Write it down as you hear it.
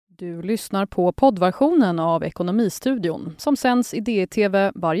Du lyssnar på poddversionen av Ekonomistudion som sänds i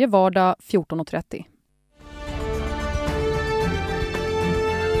DTV varje vardag 14.30.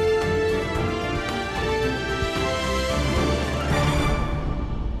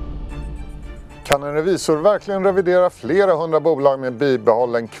 Kan en revisor verkligen revidera flera hundra bolag med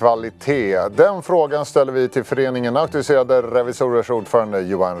bibehållen kvalitet? Den frågan ställer vi till föreningen Auktoriserade revisorers ordförande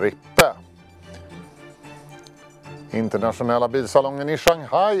Johan Rippe. Internationella bilsalongen i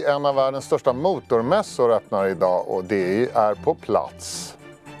Shanghai, en av världens största motormässor, öppnar idag och det är på plats.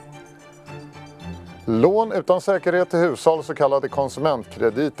 Lån utan säkerhet till hushåll, så kallade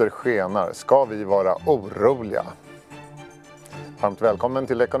konsumentkrediter, skenar. Ska vi vara oroliga? Varmt välkommen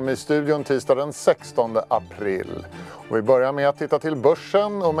till Ekonomistudion tisdag den 16 april. Och vi börjar med att titta till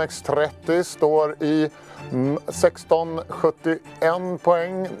börsen. OMX30 står i 1671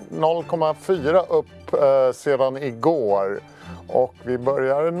 poäng, 0,4 upp sedan igår. Och vi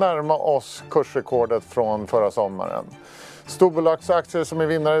börjar närma oss kursrekordet från förra sommaren. Storbolagsaktier som är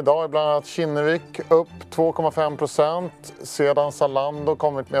vinnare idag är bland annat Kinnevik upp 2,5% sedan Zalando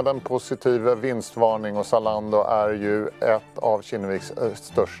kommit med en positiv vinstvarning, och Zalando är ju ett av Kinneviks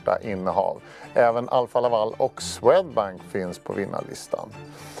största innehav. Även Alfa Laval och Swedbank finns på vinnarlistan.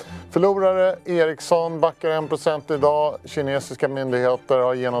 Förlorare Ericsson backar 1% idag. Kinesiska myndigheter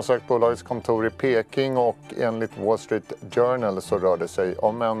har genomsökt bolagets kontor i Peking och enligt Wall Street Journal så rör det sig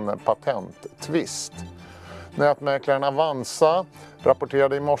om en patenttvist. Nätmäklaren Avanza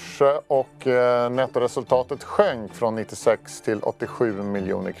rapporterade i morse och nettoresultatet sjönk från 96 till 87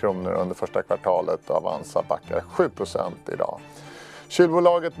 miljoner kronor under första kvartalet. Avanza backar 7% idag.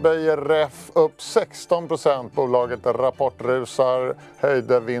 Kylbolaget Beijer Ref upp 16%. Bolaget rapportrusar,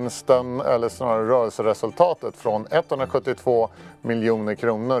 höjde vinsten, eller snarare rörelseresultatet, från 172 miljoner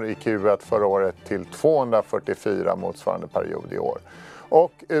kronor i Q1 förra året till 244 motsvarande period i år.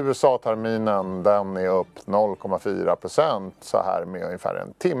 Och USA-terminen, den är upp 0,4% så här med ungefär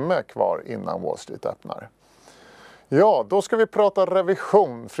en timme kvar innan Wall Street öppnar. Ja, då ska vi prata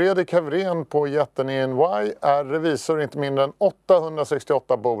revision. Fredrik Hevrén på jätten EY är revisor i inte mindre än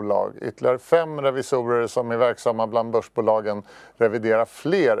 868 bolag. Ytterligare 5 revisorer som är verksamma bland börsbolagen reviderar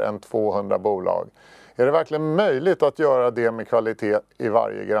fler än 200 bolag. Är det verkligen möjligt att göra det med kvalitet i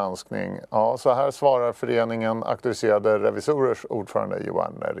varje granskning? Ja, så här svarar föreningen Auktoriserade revisorers ordförande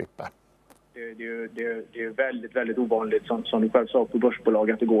Johan Rippe. Det är väldigt, väldigt ovanligt som du själv sa på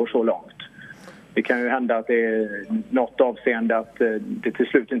börsbolag att det går så långt. Det kan ju hända att det är något avseende att det till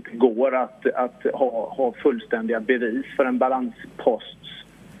slut inte går att ha fullständiga bevis för en balansposts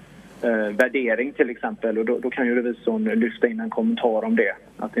värdering till exempel. Och då kan ju revisorn lyfta in en kommentar om det.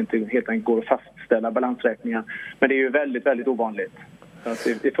 Att det inte helt enkelt går att fastställa balansräkningar. Men det är ju väldigt, väldigt ovanligt. Så att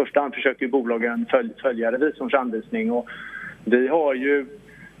i första hand försöker ju bolagen följa revisorns anvisning. Och vi har ju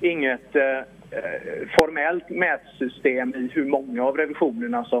inget formellt mätsystem i hur många av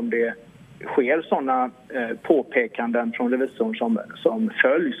revisionerna som det sker sådana påpekanden från revisorn som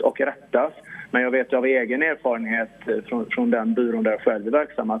följs och rättas. Men jag vet av egen erfarenhet från den byrån där jag själv är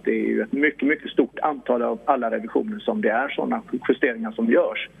verksam att det är ju ett mycket, mycket stort antal av alla revisioner som det är sådana justeringar som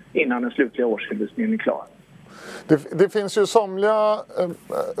görs innan den slutliga årsredovisningen är klar. Det finns ju somliga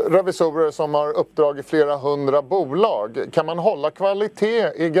revisorer som har uppdrag i flera hundra bolag. Kan man hålla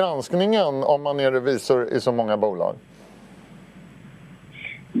kvalitet i granskningen om man är revisor i så många bolag?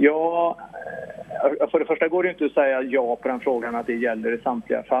 Ja, för det första går det inte att säga ja på den frågan att det gäller i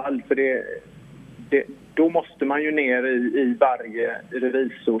samtliga fall. För då måste man ju ner i varje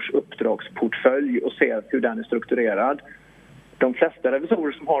revisors uppdragsportfölj och se hur den är strukturerad. De flesta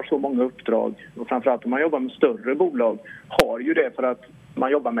revisorer som har så många uppdrag, och framförallt om man jobbar med större bolag, har ju det för att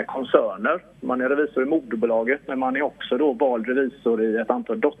man jobbar med koncerner. Man är revisor i moderbolaget, men man är också då vald revisor i ett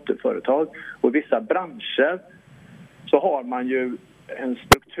antal dotterföretag. Och i vissa branscher så har man ju en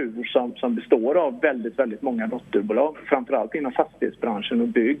struktur som består av väldigt, väldigt många dotterbolag. Framförallt inom fastighetsbranschen och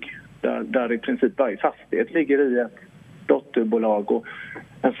bygg. Där i princip varje fastighet ligger i ett dotterbolag. Och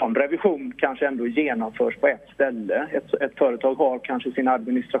en sån revision kanske ändå genomförs på ett ställe. Ett företag har kanske sin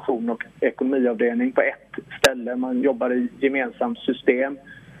administration och ekonomiavdelning på ett ställe. Man jobbar i gemensamt system.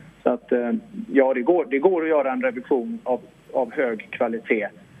 Så att ja, det går att göra en revision av hög kvalitet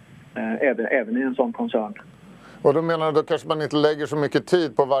även i en sån koncern. Och då menar du då kanske man inte lägger så mycket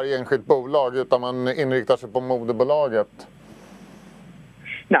tid på varje enskilt bolag utan man inriktar sig på moderbolaget?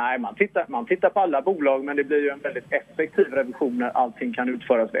 Nej, man tittar på alla bolag, men det blir ju en väldigt effektiv revision när allting kan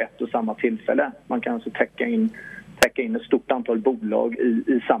utföras vid ett och samma tillfälle. Man kan alltså täcka in ett stort antal bolag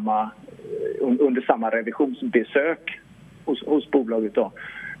under samma revisionsbesök hos bolaget då.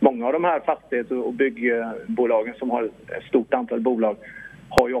 Många av de här fastighets- och byggbolagen som har ett stort antal bolag,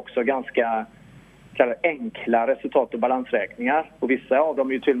 har ju också ganska enkla resultat- och balansräkningar. Och vissa av dem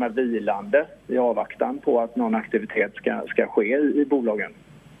är ju till och med vilande i avvaktan på att någon aktivitet ska ske i bolagen.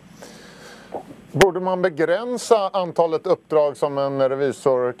 Borde man begränsa antalet uppdrag som en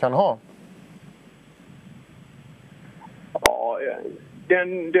revisor kan ha? Ja, det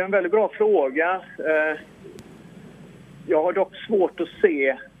är en väldigt bra fråga. Jag har dock svårt att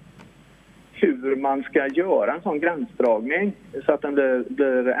se hur man ska göra en sån gränsdragning så att den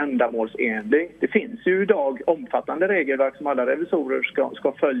blir ändamålsenlig. Det finns ju idag omfattande regelverk som alla revisorer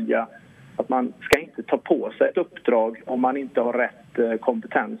ska följa. Att man ska inte ta på sig ett uppdrag om man inte har rätt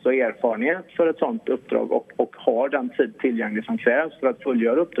kompetens och erfarenhet för ett sådant uppdrag och har den tid tillgänglig som krävs för att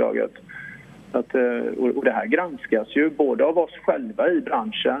fullgöra uppdraget. Och det här granskas ju både av oss själva i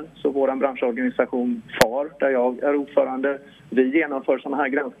branschen, så vår branschorganisation FAR, där jag är ordförande, vi genomför sådana här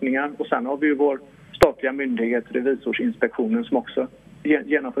granskningar, och sen har vi ju vår statliga myndighet Revisorsinspektionen som också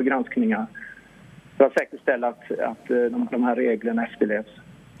genomför granskningar för att säkerställa att de här reglerna efterlevs.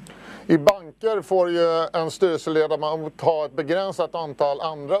 I banker får ju en styrelseledamot ha ett begränsat antal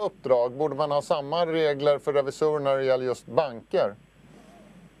andra uppdrag. Borde man ha samma regler för revisorer när det gäller just banker?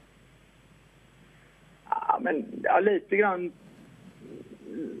 Ja, lite grann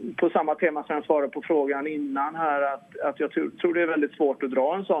på samma tema som jag svarade på frågan innan här, att jag tror det är väldigt svårt att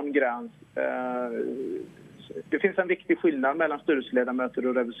dra en sån gräns. Det finns en viktig skillnad mellan styrelseledamöter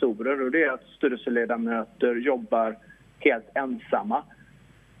och revisorer, och det är att styrelseledamöter jobbar helt ensamma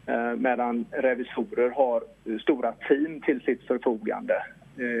medan revisorer har stora team till sitt förfogande.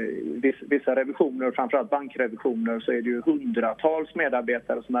 Vissa revisioner, framförallt bankrevisioner, så är det ju hundratals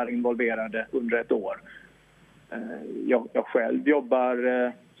medarbetare som är involverade under ett år. Jag själv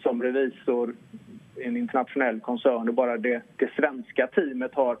jobbar som revisor i en internationell koncern, och bara det svenska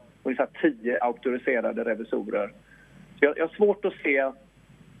teamet har ungefär 10 auktoriserade revisorer. Så jag har svårt att se att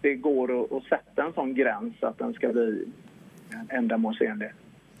det går att sätta en sån gräns att den ska bli ändamålsenlig.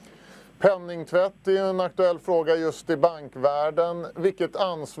 Penningtvätt är en aktuell fråga just i bankvärlden. Vilket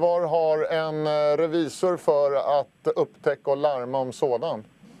ansvar har en revisor för att upptäcka och larma om sådan?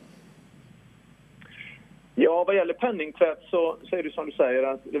 Ja, vad gäller penningtvätt så är det som du säger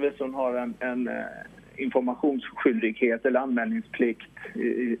att revisorn har en informationsskyldighet eller anmälningsplikt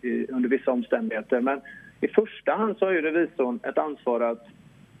under vissa omständigheter. Men i första hand så har ju revisorn ett ansvar att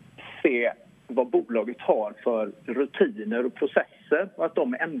se vad bolaget har för rutiner och processer och att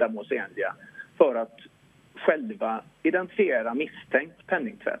de är ändamålsenliga för att själva identifiera misstänkt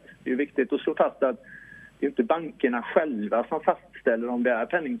penningtvätt. Det är ju viktigt att slå fast att det är inte bankerna själva som fastställer om det är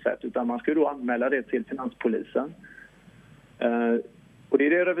penningtvätt, utan man ska då anmäla det till Finanspolisen. Och det är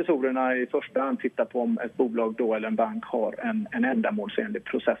det revisorerna i första hand tittar på, om ett bolag då eller en bank har en ändamålsenlig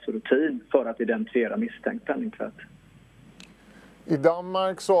process och rutin för att identifiera misstänkt penningtvätt. I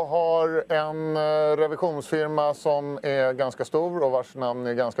Danmark så har en revisionsfirma som är ganska stor och vars namn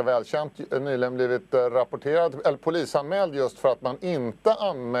är ganska välkänt nyligen blivit rapporterad eller polisanmäld just för att man inte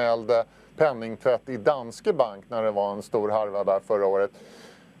anmälde penningtvätt i Danske Bank när det var en stor harva där förra året.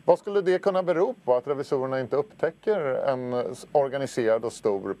 Vad skulle det kunna bero på att revisorerna inte upptäcker en organiserad och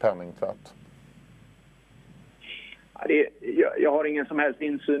stor penningtvätt? Jag har ingen som helst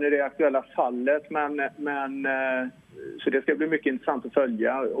insyn i det aktuella fallet, men så det ska bli mycket intressant att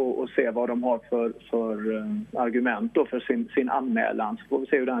följa och se vad de har för argument då för sin anmälan. Så får vi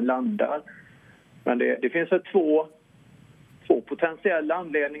se hur den landar. Men det finns två potentiella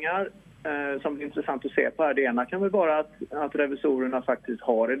anledningar som är intressant att se på här. Det ena kan väl vara att revisorerna faktiskt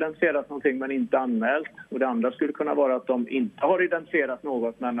har identifierat någonting men inte anmält. Och det andra skulle kunna vara att de inte har identifierat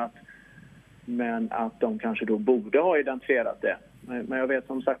något men att de kanske då borde ha identifierat det. Men jag vet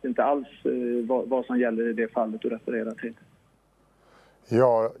som sagt inte alls vad som gäller i det fallet att referera till.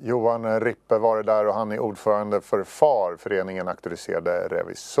 Ja, Johan Rippe var det där och han är ordförande för FAR, Föreningen Auktoriserade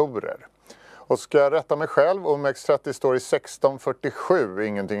Revisorer. Och ska jag rätta mig själv, OMX30 står i 1647,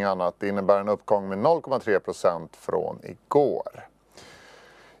 ingenting annat. Det innebär en uppgång med 0,3% från igår.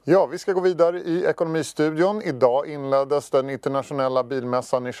 Ja, vi ska gå vidare i Ekonomistudion. Idag inleddes den internationella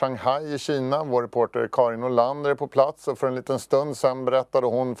bilmässan i Shanghai i Kina. Vår reporter Karin Olander är på plats och för en liten stund sedan berättade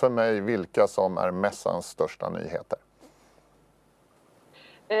hon för mig vilka som är mässans största nyheter.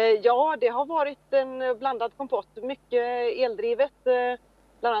 Ja, det har varit en blandad kompott. Mycket eldrivet.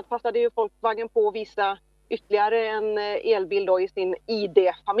 Bland annat passade ju Volkswagen på att visa ytterligare en elbil då i sin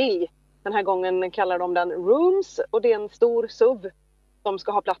ID-familj. Den här gången kallar de den Rooms och det är en stor SUV som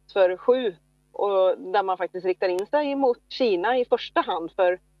ska ha plats för 7. Och där man faktiskt riktar in sig mot Kina i första hand.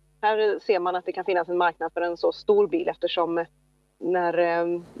 För här ser man att det kan finnas en marknad för en så stor bil, eftersom när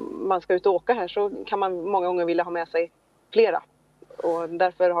man ska ut och åka här så kan man många gånger vilja ha med sig flera och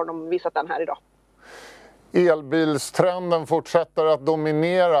därför har de visat den här idag. Elbilstrenden fortsätter att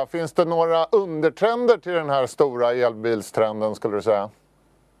dominera. Finns det några undertrender till den här stora elbilstrenden skulle du säga?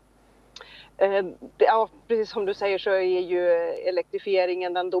 Ja, precis som du säger så är ju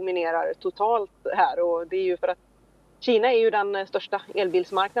elektrifieringen, den dominerar totalt här, och det är ju för att Kina är ju den största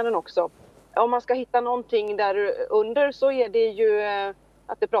elbilsmarknaden också. Om man ska hitta någonting där under så är det ju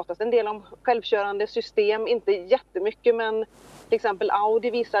att det pratas en del om självkörande system, inte jättemycket, men till exempel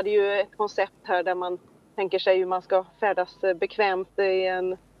Audi visade ju ett koncept här där man tänker sig hur man ska färdas bekvämt i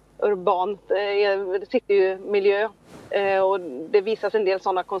en urban citymiljö. Och det visas en del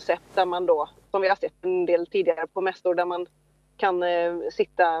sådana koncept där man då, som vi har sett en del tidigare på mässor, där man kan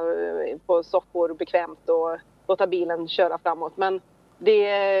sitta på soffor bekvämt och låta bilen köra framåt. Men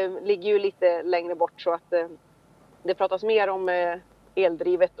det ligger ju lite längre bort, så att det pratas mer om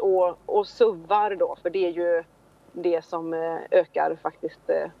eldrivet och SUVar då, för det är ju det som ökar faktiskt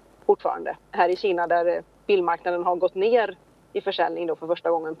fortfarande. Här i Kina där bilmarknaden har gått ner i försäljning då för första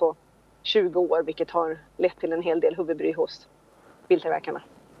gången på 20 år, vilket har lett till en hel del huvudbry hos biltillverkarna.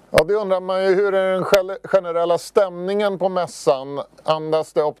 Ja, det undrar man ju, hur är den generella stämningen på mässan?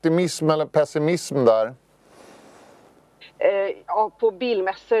 Andas det optimism eller pessimism där? Ja, på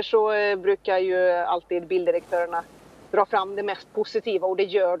bilmässor så brukar ju alltid bildirektörerna dra fram det mest positiva, och det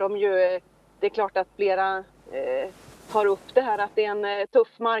gör de ju. Det är klart att flera tar upp det här att det är en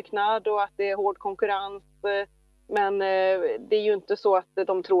tuff marknad och att det är hård konkurrens. Men det är ju inte så att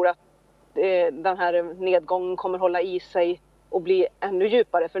de tror att den här nedgången kommer hålla i sig och bli ännu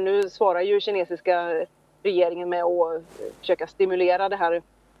djupare. För nu svarar ju kinesiska regeringen med att försöka stimulera det här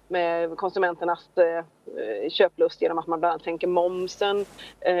med konsumenternas köplust genom att man bland annat sänker momsen.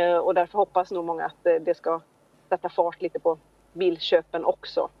 Och därför hoppas nog många att det ska sätta fart lite på bilköpen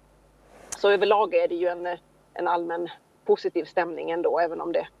också. Så överlag är det ju en allmän positiv stämning ändå, även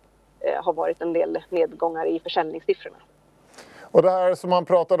om det har varit en del nedgångar i försäljningssiffrorna. Och det här som man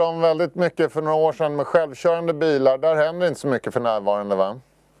pratade om väldigt mycket för några år sedan med självkörande bilar, där händer inte så mycket för närvarande, va?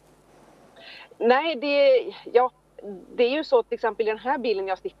 Nej, det är ju så, till exempel i den här bilen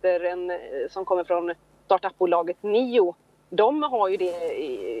jag sitter, som kommer från startupbolaget NIO, de har ju det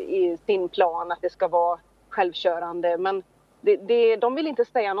i sin plan att det ska vara självkörande, men de vill inte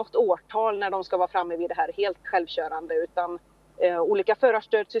säga något årtal när de ska vara framme vid det här helt självkörande, utan olika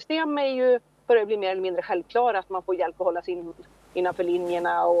förarstödssystem är ju börjar bli mer eller mindre självklara, att man får hjälp att hålla sig innanför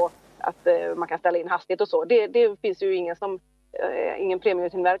linjerna och att man kan ställa in hastighet och så. Det finns ju ingen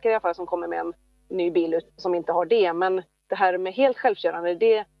premiumtillverkare i alla fall som kommer med en ny bil som inte har det, men det här med helt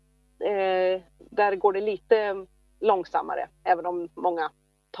självkörande, där går det lite långsammare, även om många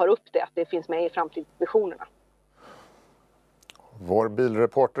tar upp det, att det finns med i framtidsvisionerna. Vår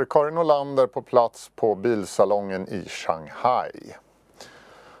bilreporter Karin Olander på plats på bilsalongen i Shanghai.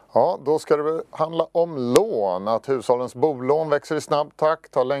 Ja, då ska det handla om lån. Att hushållens bolån växer i snabb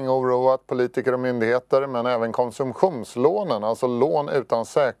takt har länge oroat politiker och myndigheter, men även konsumtionslånen, alltså lån utan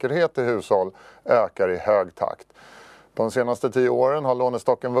säkerhet i hushåll, ökar i hög takt. De senaste 10 åren har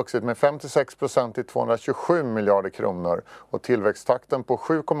lånestocken vuxit med 56% till 227 miljarder kronor och tillväxttakten på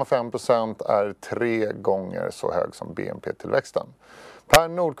 7,5% är 3 gånger så hög som BNP-tillväxten. Per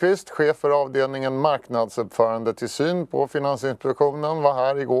Nordqvist, chef för avdelningen marknadsuppförande tillsyn på Finansinspektionen, var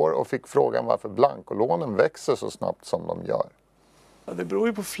här igår och fick frågan varför blankolånen växer så snabbt som de gör. Ja, det beror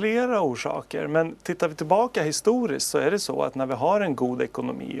ju på flera orsaker, men tittar vi tillbaka historiskt så är det så att när vi har en god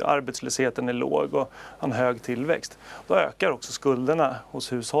ekonomi och arbetslösheten är låg och en hög tillväxt, då ökar också skulderna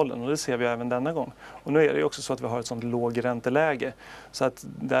hos hushållen, och det ser vi även denna gång. Och nu är det ju också så att vi har ett sådant lågränteläge så att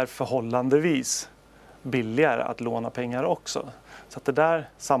det är förhållandevis billigare att låna pengar också. Så att det där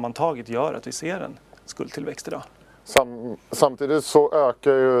sammantaget gör att vi ser en skuldtillväxt idag. Samtidigt så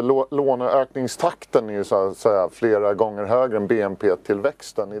ökar ju låneökningstakten är ju så att säga flera gånger högre än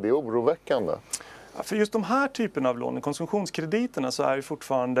BNP-tillväxten. Är det oroväckande? Ja, för just de här typerna av lån, konsumtionskrediterna, så är ju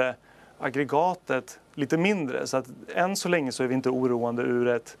fortfarande aggregatet lite mindre. Så att än så länge så är vi inte oroande ur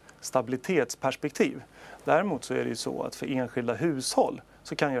ett stabilitetsperspektiv. Däremot så är det ju så att för enskilda hushåll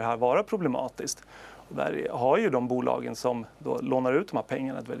så kan ju det här vara problematiskt. Och där har ju de bolagen som då lånar ut de här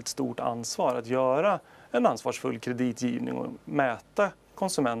pengarna ett väldigt stort ansvar att göra en ansvarsfull kreditgivning och mäta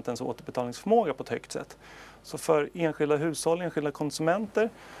konsumentens återbetalningsförmåga på ett högt sätt. Så för enskilda hushåll, enskilda konsumenter,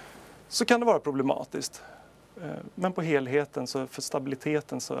 så kan det vara problematiskt. Men på helheten, så för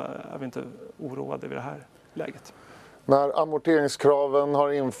stabiliteten, så är vi inte oroade vid det här läget. När amorteringskraven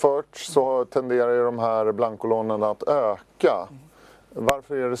har införts så tenderar ju de här blankolånen att öka.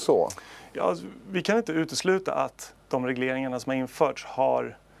 Varför är det så? Ja, vi kan inte utesluta att de regleringarna som har införts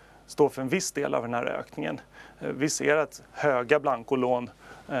har står för en viss del av den här ökningen. Vi ser att höga blankolån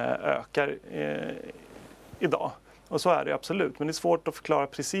ökar idag. Och så är det absolut, men det är svårt att förklara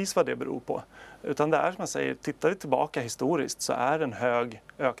precis vad det beror på. Utan det är som jag säger, tittar vi tillbaka historiskt så är en hög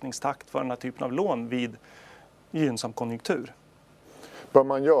ökningstakt för den här typen av lån vid gynnsam konjunktur. Bör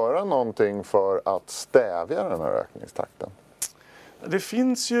man göra någonting för att stävja den här ökningstakten? Det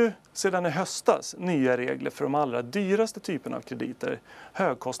finns ju sedan i höstas nya regler för de allra dyraste typerna av krediter,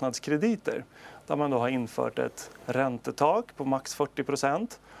 högkostnadskrediter, där man då har infört ett räntetak på max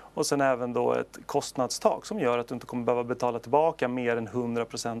 40% och sen även då ett kostnadstak som gör att du inte kommer behöva betala tillbaka mer än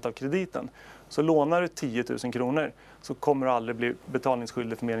 100% av krediten. Så lånar du 10 000 kronor så kommer du aldrig bli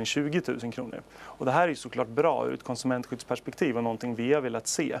betalningsskyldig för mer än 20 000 kronor. Och det här är ju såklart bra ur ett konsumentskyddsperspektiv och någonting vi har velat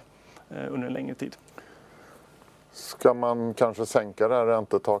se under en längre tid. Ska man kanske sänka det här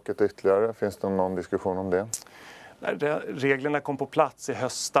räntetaket ytterligare? Finns det någon diskussion om det? Reglerna kom på plats i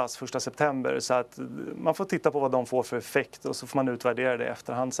höstas, 1 september, så att man får titta på vad de får för effekt och så får man utvärdera det i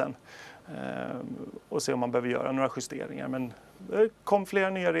efterhand sen och se om man behöver göra några justeringar. Men det kom flera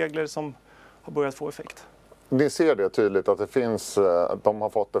nya regler som har börjat få effekt. Ni ser det tydligt att det finns, de har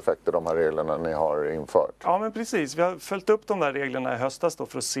fått effekter, de här reglerna ni har infört? Ja, men precis. Vi har följt upp de där reglerna i höstas då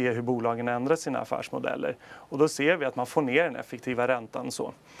för att se hur bolagen ändrar sina affärsmodeller. Och då ser vi att man får ner den effektiva räntan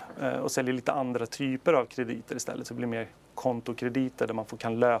så, och säljer lite andra typer av krediter istället. Så det blir mer kontokrediter där man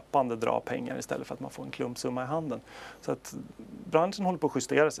kan löpande dra pengar istället för att man får en klumpsumma i handen. Så att branschen håller på att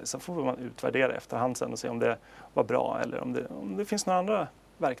justera sig. Så får man utvärdera efterhand sen och se om det var bra eller om det finns några andra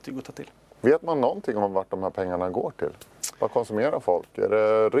verktyg att ta till. Vet man någonting om vart de här pengarna går till? Vad konsumerar folk? Är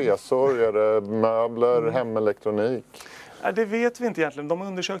det resor, är det möbler, hemelektronik? Det vet vi inte egentligen. De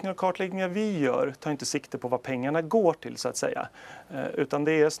undersökningar och kartläggningar vi gör tar inte sikte på vad pengarna går till så att säga. Utan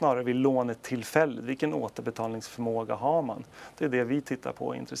det är snarare vid lånetillfället. Vilken återbetalningsförmåga har man? Det är det vi tittar på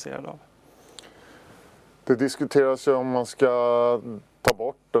och är intresserade av. Det diskuteras ju om man ska ta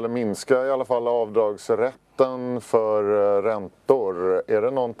bort eller minska i alla fall avdragsrätten för räntor. Är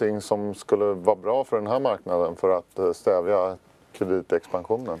det någonting som skulle vara bra för den här marknaden för att stävja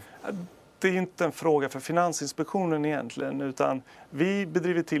kreditexpansionen? Det är inte en fråga för Finansinspektionen egentligen, utan vi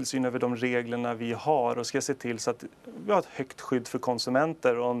bedriver tillsyn över de reglerna vi har och ska se till så att vi har ett högt skydd för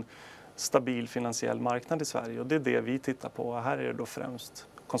konsumenter och en stabil finansiell marknad i Sverige. Och det är det vi tittar på. Här är det då främst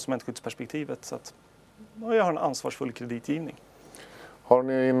konsumentskyddsperspektivet, så att jag har en ansvarsfull kreditgivning. Har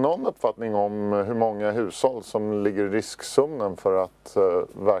ni någon uppfattning om hur många hushåll som ligger i riskzonen för att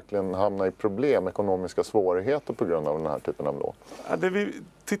verkligen hamna i problem, ekonomiska svårigheter på grund av den här typen av lån? Ja, det vi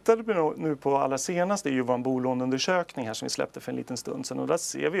tittade nu på allra senast är ju vår bolåneundersökning här som vi släppte för en liten stund sedan. Och där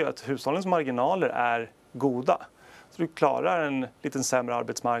ser vi ju att hushållens marginaler är goda. Så du klarar en lite sämre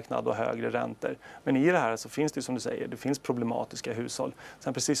arbetsmarknad och högre räntor. Men i det här så finns det som du säger, det finns problematiska hushåll.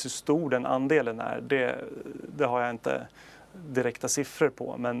 Sen precis hur stor den andelen är, det har jag inte direkta siffror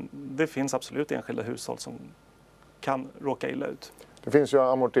på, men det finns absolut enskilda hushåll som kan råka illa ut. Det finns ju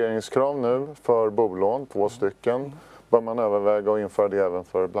amorteringskrav nu för bolån, 2 stycken. Bör man överväga att införa det även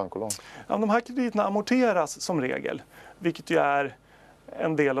för blankolån? Ja, de här krediterna amorteras som regel, vilket ju är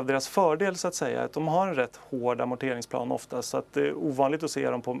en del av deras fördel så att säga. Att de har en rätt hård amorteringsplan ofta, så att det är ovanligt att se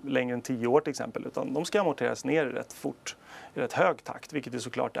dem på längre än 10 år till exempel, utan de ska amorteras ner rätt fort, i rätt hög takt, vilket ju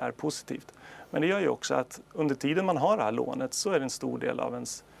såklart är positivt. Men det gör ju också att under tiden man har det här lånet så är det en stor del av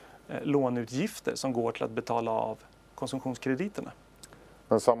ens låneutgifter som går till att betala av konsumtionskrediterna.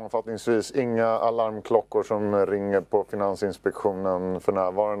 Men sammanfattningsvis, inga alarmklockor som ringer på Finansinspektionen för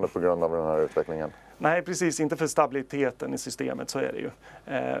närvarande på grund av den här utvecklingen? Nej, precis. Inte för stabiliteten i systemet, så är det ju.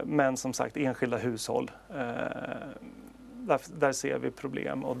 Men som sagt, enskilda hushåll, där ser vi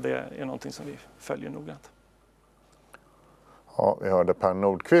problem och det är någonting som vi följer noggrant. Ja, vi hörde Per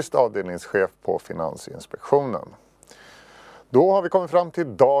Nordqvist, avdelningschef på Finansinspektionen. Då har vi kommit fram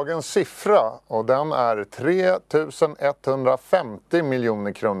till dagens siffra och den är 3 150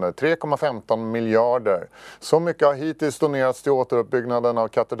 miljoner kronor, 3,15 miljarder. Så mycket har hittills donerats till återuppbyggnaden av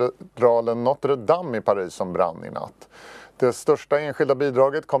katedralen Notre Dame i Paris som brann i natt. Det största enskilda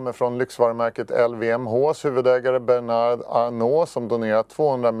bidraget kommer från lyxvarumärket LVMHs huvudägare Bernard Arnault som donerat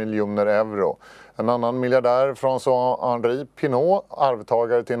 200 miljoner euro. En annan miljardär, François-Henri Pinault,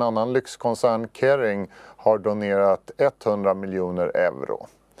 arvtagare till en annan lyxkoncern Kering, har donerat 100 miljoner euro.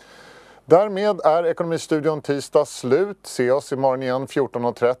 Därmed är Ekonomistudion tisdag slut. Se oss imorgon igen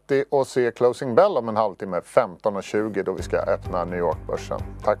 14.30 och se Closing Bell om en halvtimme 15.20 då vi ska öppna New York-börsen.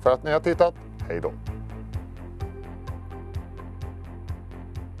 Tack för att ni har tittat. Hej då!